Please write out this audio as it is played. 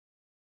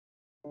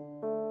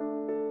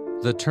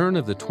The turn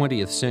of the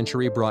 20th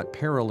century brought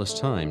perilous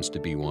times to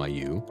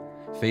BYU.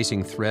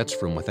 Facing threats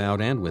from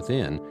without and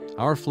within,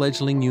 our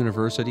fledgling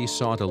university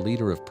sought a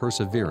leader of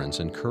perseverance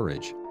and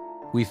courage.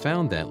 We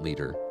found that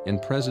leader in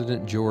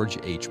President George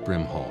H.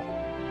 Brimhall.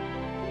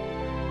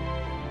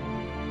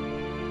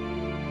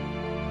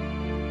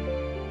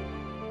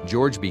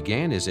 George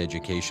began his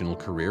educational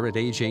career at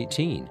age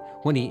 18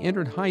 when he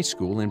entered high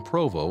school in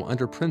Provo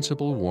under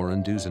Principal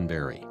Warren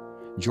Dusenberry.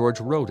 George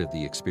wrote of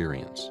the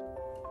experience.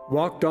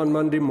 Walked on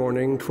Monday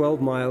morning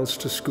 12 miles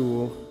to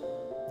school,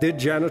 did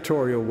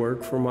janitorial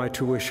work for my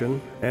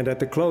tuition, and at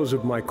the close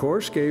of my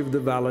course gave the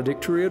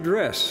valedictory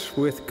address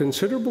with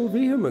considerable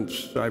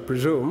vehemence, I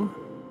presume,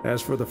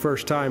 as for the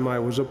first time I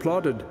was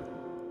applauded,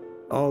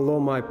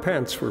 although my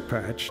pants were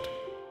patched.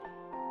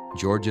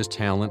 George's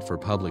talent for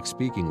public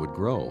speaking would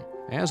grow,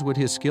 as would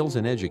his skills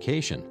in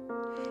education.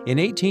 In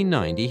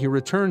 1890, he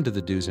returned to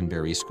the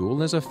Dusenberry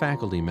School as a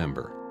faculty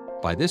member.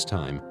 By this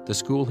time, the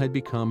school had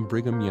become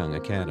Brigham Young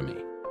Academy.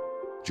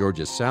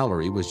 George's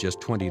salary was just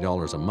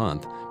 $20 a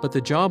month, but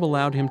the job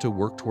allowed him to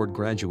work toward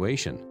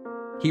graduation.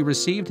 He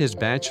received his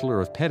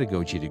Bachelor of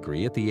Pedagogy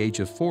degree at the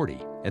age of 40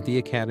 at the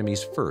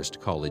Academy's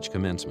first college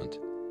commencement.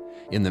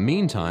 In the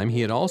meantime,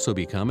 he had also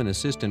become an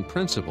assistant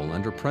principal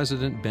under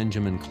President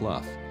Benjamin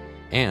Clough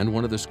and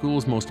one of the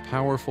school's most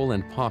powerful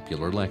and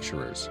popular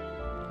lecturers.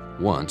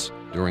 Once,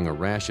 during a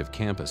rash of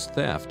campus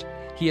theft,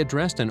 he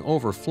addressed an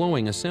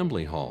overflowing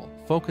assembly hall,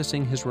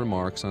 focusing his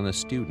remarks on a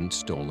student's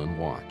stolen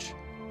watch.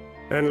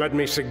 And let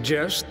me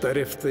suggest that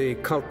if the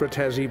culprit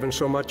has even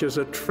so much as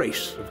a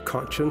trace of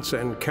conscience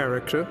and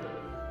character,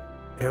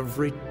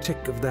 every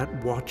tick of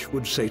that watch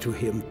would say to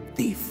him,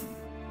 "Thief,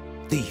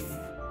 thief,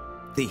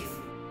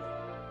 thief."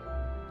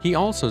 He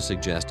also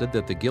suggested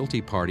that the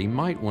guilty party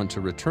might want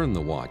to return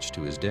the watch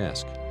to his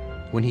desk.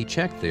 When he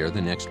checked there the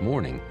next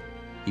morning,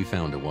 he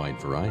found a wide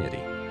variety.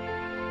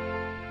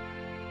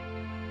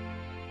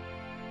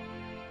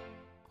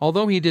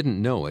 Although he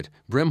didn't know it,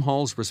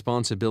 Brimhall's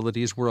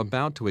responsibilities were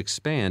about to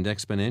expand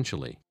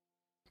exponentially.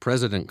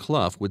 President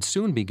Clough would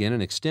soon begin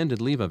an extended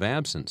leave of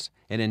absence,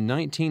 and in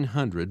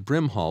 1900,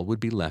 Brimhall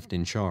would be left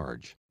in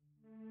charge.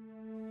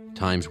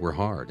 Times were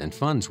hard and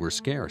funds were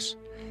scarce.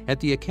 At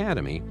the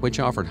Academy,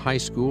 which offered high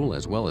school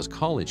as well as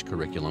college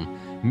curriculum,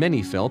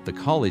 many felt the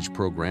college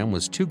program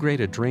was too great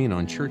a drain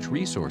on church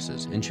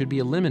resources and should be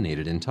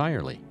eliminated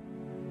entirely.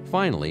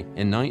 Finally,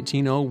 in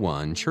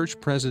 1901, Church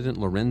President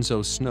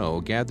Lorenzo Snow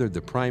gathered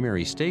the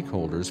primary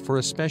stakeholders for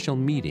a special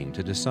meeting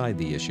to decide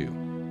the issue.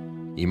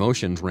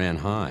 Emotions ran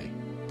high.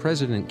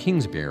 President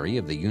Kingsbury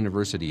of the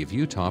University of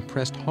Utah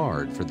pressed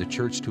hard for the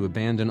church to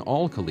abandon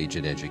all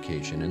collegiate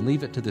education and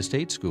leave it to the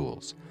state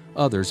schools.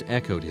 Others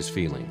echoed his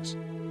feelings.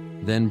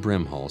 Then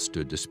Brimhall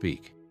stood to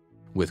speak.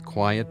 With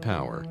quiet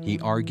power, he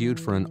argued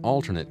for an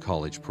alternate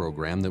college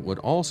program that would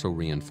also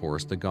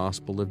reinforce the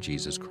gospel of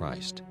Jesus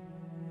Christ.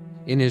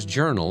 In his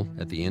journal,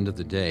 at the end of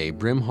the day,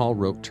 Brimhall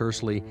wrote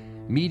tersely,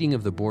 "Meeting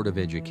of the Board of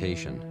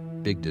Education,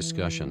 big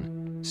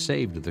discussion,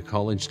 saved the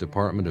college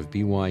department of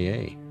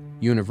BYA.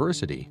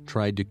 University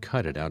tried to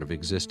cut it out of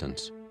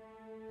existence."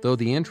 Though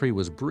the entry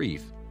was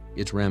brief,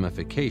 its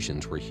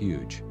ramifications were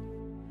huge.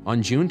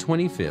 On June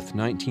 25,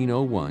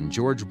 1901,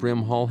 George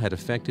Brimhall had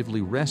effectively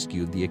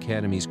rescued the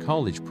Academy's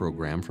college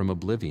program from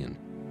oblivion.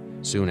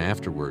 Soon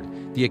afterward,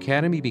 the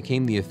Academy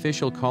became the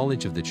official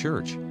college of the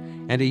church,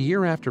 and a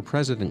year after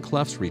President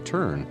Clough's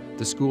return,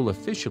 the school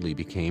officially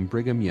became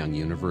Brigham Young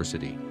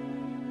University.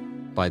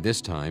 By this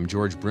time,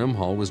 George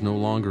Brimhall was no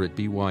longer at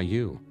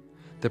BYU.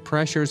 The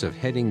pressures of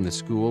heading the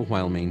school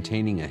while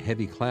maintaining a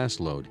heavy class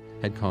load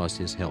had caused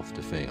his health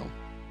to fail.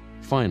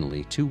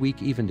 Finally, too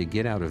weak even to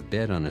get out of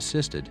bed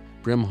unassisted,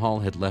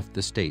 Brimhall had left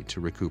the state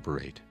to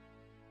recuperate.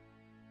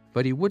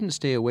 But he wouldn't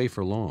stay away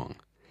for long.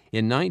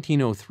 In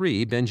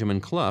 1903,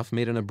 Benjamin Clough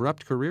made an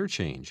abrupt career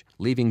change,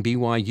 leaving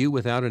BYU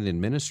without an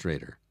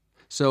administrator.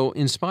 So,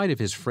 in spite of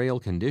his frail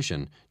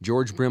condition,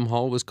 George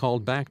Brimhall was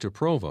called back to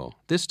Provo,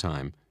 this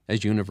time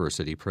as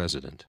university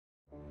president.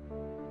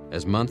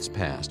 As months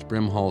passed,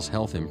 Brimhall's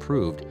health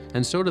improved,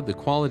 and so did the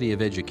quality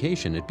of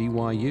education at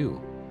BYU.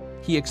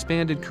 He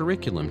expanded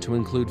curriculum to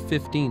include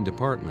 15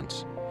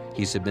 departments.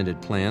 He submitted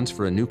plans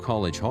for a new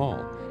college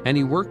hall, and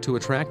he worked to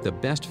attract the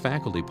best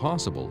faculty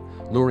possible,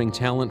 luring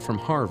talent from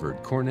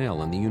Harvard,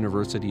 Cornell, and the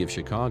University of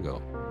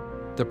Chicago.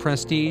 The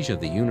prestige of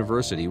the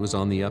university was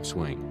on the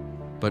upswing,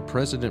 but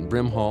President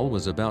Brimhall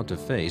was about to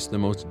face the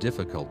most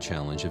difficult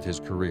challenge of his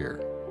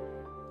career.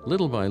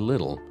 Little by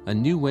little, a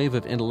new wave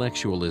of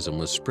intellectualism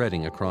was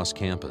spreading across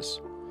campus.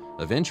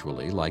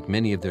 Eventually, like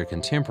many of their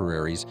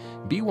contemporaries,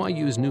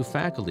 BYU's new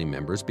faculty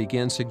members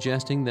began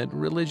suggesting that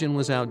religion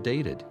was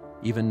outdated,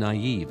 even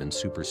naive and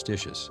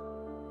superstitious.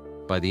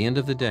 By the end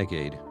of the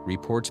decade,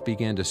 reports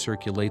began to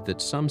circulate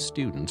that some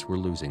students were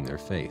losing their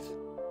faith.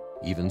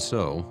 Even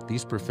so,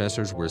 these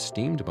professors were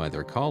esteemed by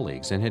their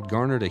colleagues and had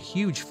garnered a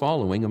huge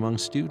following among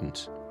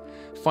students.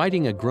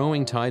 Fighting a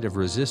growing tide of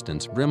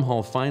resistance,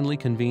 Brimhall finally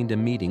convened a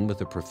meeting with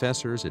the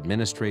professors,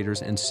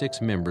 administrators, and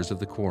 6 members of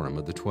the Quorum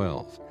of the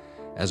 12.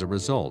 As a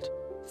result,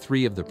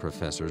 3 of the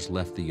professors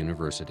left the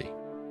university.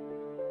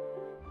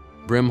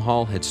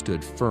 Brimhall had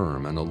stood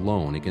firm and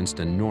alone against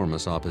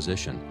enormous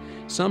opposition.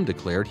 Some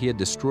declared he had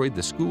destroyed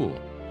the school,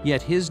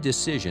 yet his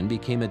decision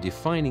became a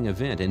defining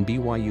event in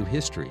BYU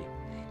history.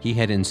 He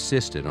had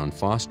insisted on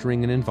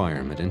fostering an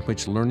environment in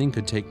which learning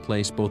could take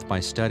place both by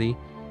study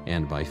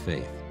and by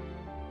faith.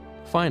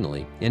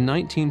 Finally, in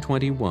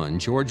 1921,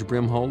 George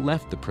Brimhall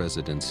left the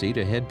presidency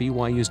to head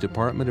BYU's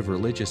Department of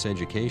Religious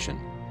Education.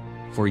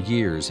 For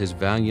years, his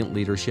valiant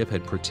leadership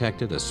had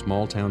protected a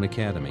small-town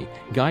academy,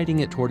 guiding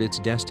it toward its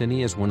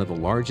destiny as one of the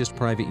largest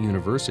private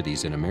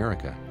universities in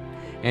America.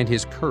 And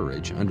his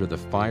courage under the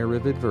fire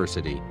of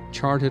adversity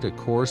charted a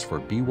course for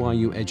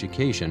BYU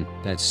education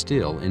that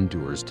still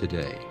endures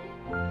today.